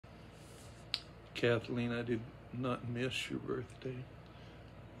Kathleen, I did not miss your birthday.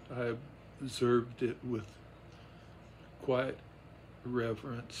 I observed it with quiet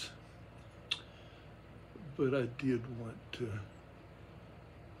reverence, but I did want to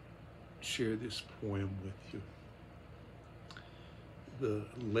share this poem with you. The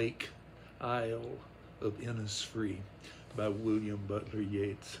Lake Isle of Innisfree by William Butler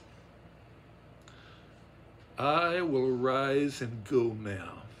Yeats. I will arise and go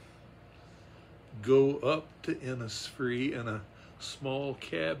now. Go up to Innisfree and a small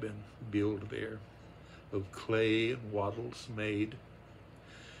cabin build there, of clay and wattles made.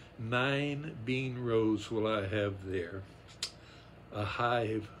 9 bean rows will I have there, a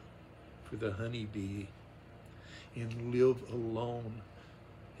hive for the honeybee, and live alone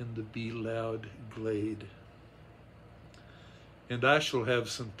in the bee-loud glade. And I shall have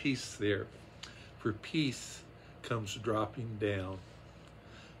some peace there, for peace comes dropping down,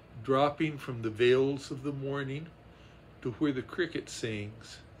 dropping from the vales of the morning to where the cricket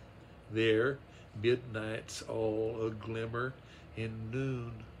sings. There, midnight's all a glimmer, and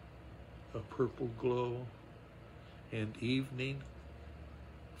noon a purple glow, and evening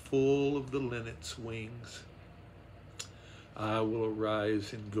full of the linnet's wings. I will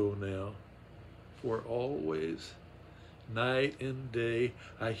arise and go now, for always, night and day,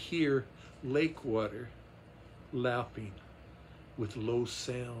 I hear lake water lapping with low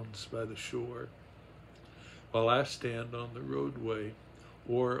sounds by the shore, while I stand on the roadway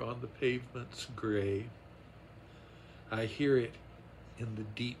or on the pavement's gray. I hear it in the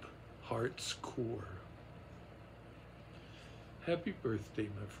deep heart's core. Happy birthday,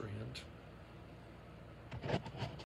 my friend.